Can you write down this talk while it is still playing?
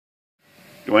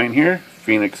Dwayne here,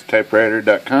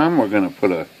 PhoenixTypewriter.com. We're going to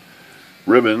put a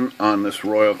ribbon on this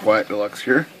Royal Quiet Deluxe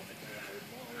here.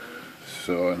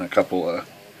 So, and a couple of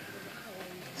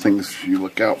things you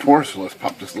look out for. So let's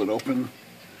pop this lid open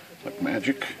like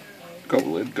magic. Go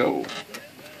lid, go.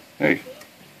 Hey.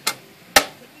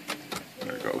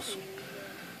 There it goes.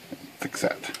 Fix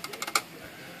that.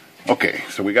 Okay,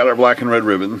 so we got our black and red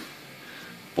ribbon.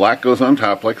 Black goes on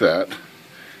top like that.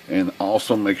 And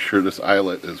also make sure this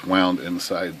eyelet is wound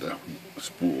inside the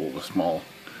spool,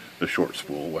 the short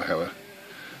spool will have a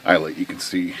eyelet you can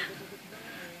see.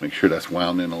 Make sure that's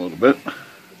wound in a little bit.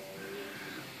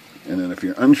 And then if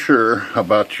you're unsure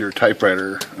about your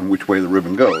typewriter and which way the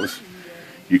ribbon goes,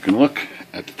 you can look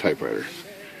at the typewriter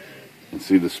and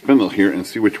see the spindle here and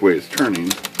see which way it's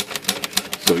turning,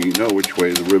 so you know which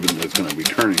way the ribbon is going to be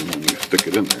turning when you stick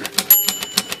it in there.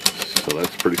 So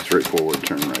that's pretty straightforward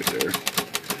turn right there.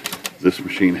 This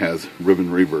machine has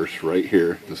ribbon reverse right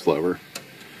here, this lever.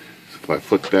 So if I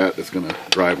flick that, it's going to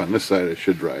drive on this side. It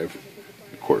should drive,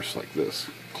 of course, like this,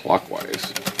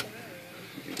 clockwise.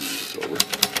 It's over.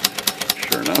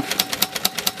 Sure enough.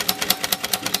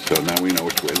 So now we know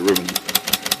which way the ribbon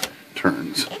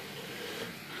turns.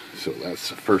 So that's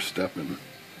the first step in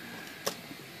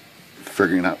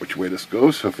figuring out which way this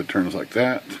goes. So if it turns like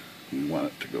that, you want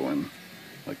it to go in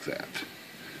like that.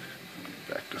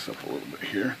 Back this up a little bit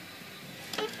here.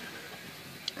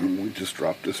 And we just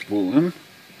drop this spool in.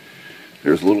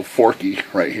 There's a little forky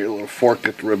right here, a little fork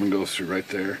that the ribbon goes through right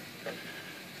there.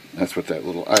 That's what that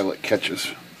little eyelet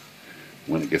catches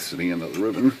when it gets to the end of the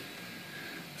ribbon.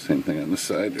 Same thing on this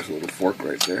side, there's a little fork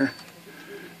right there.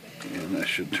 And that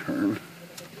should turn.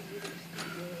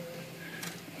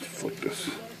 Let's flick this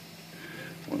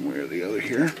one way or the other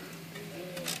here.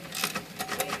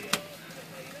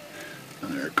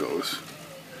 And there it goes,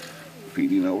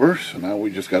 feeding over. So now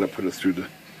we just got to put it through the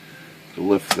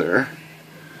lift there.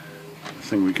 The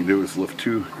thing we can do is lift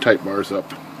two type bars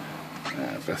up.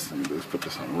 Best thing to do is put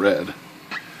this on red.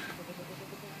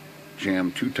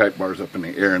 Jam two type bars up in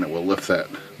the air and it will lift that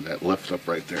lift up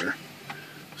right there,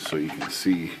 so you can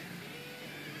see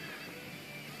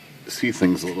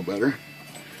things a little better.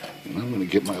 And I'm going to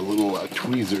get my little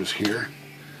tweezers here.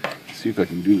 See if I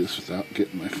can do this without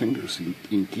getting my fingers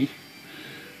inky.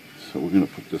 So we're going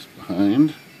to put this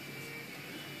behind.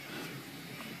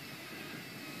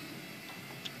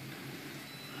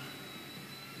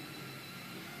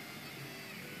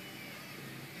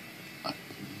 Like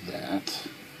that.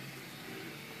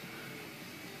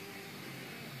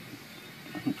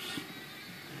 Oops.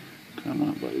 Come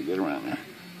on, buddy, get around there.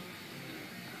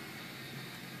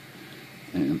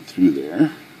 And through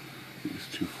there, these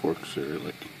two forks are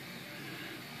like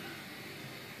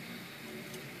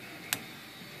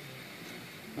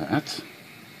that.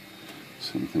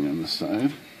 Same thing on this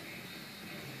side.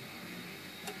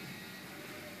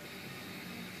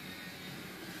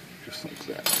 Just like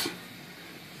that. So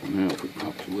now if we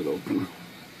pop the lid open,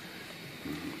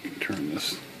 we can turn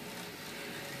this.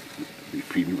 It'll be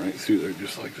feeding right through there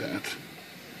just like that.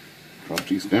 Drop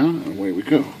these down and away we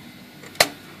go.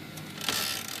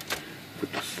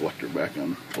 Put the selector back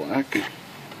on black.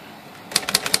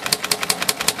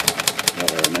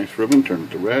 Got our nice ribbon, turn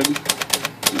it to red.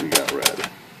 And we got red.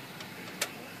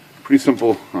 Pretty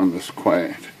simple on this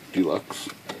Quiet Deluxe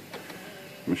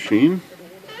machine.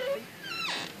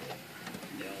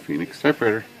 Phoenix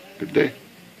Typewriter. Good day.